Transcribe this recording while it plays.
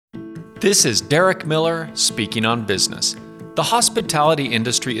This is Derek Miller speaking on business. The hospitality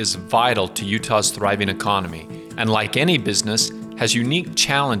industry is vital to Utah's thriving economy, and like any business, has unique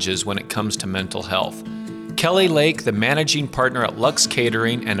challenges when it comes to mental health. Kelly Lake, the managing partner at LUX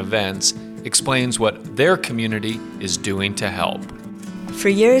Catering and Events, explains what their community is doing to help. For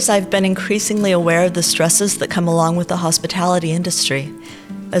years, I've been increasingly aware of the stresses that come along with the hospitality industry.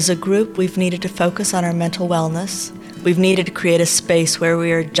 As a group, we've needed to focus on our mental wellness. We've needed to create a space where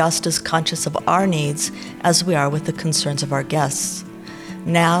we are just as conscious of our needs as we are with the concerns of our guests.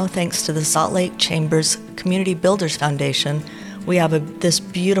 Now, thanks to the Salt Lake Chamber's Community Builders Foundation, we have this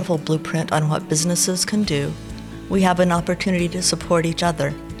beautiful blueprint on what businesses can do. We have an opportunity to support each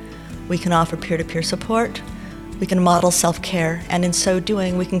other. We can offer peer-to-peer support, we can model self-care, and in so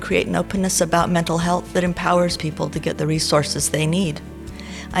doing, we can create an openness about mental health that empowers people to get the resources they need.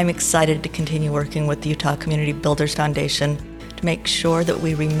 I'm excited to continue working with the Utah Community Builders Foundation to make sure that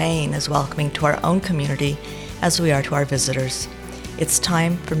we remain as welcoming to our own community as we are to our visitors. It's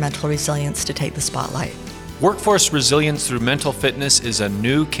time for mental resilience to take the spotlight. Workforce Resilience Through Mental Fitness is a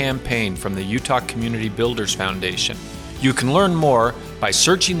new campaign from the Utah Community Builders Foundation. You can learn more by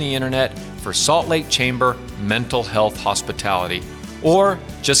searching the internet for Salt Lake Chamber Mental Health Hospitality, or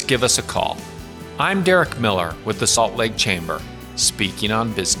just give us a call. I'm Derek Miller with the Salt Lake Chamber, speaking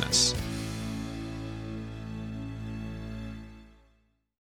on business.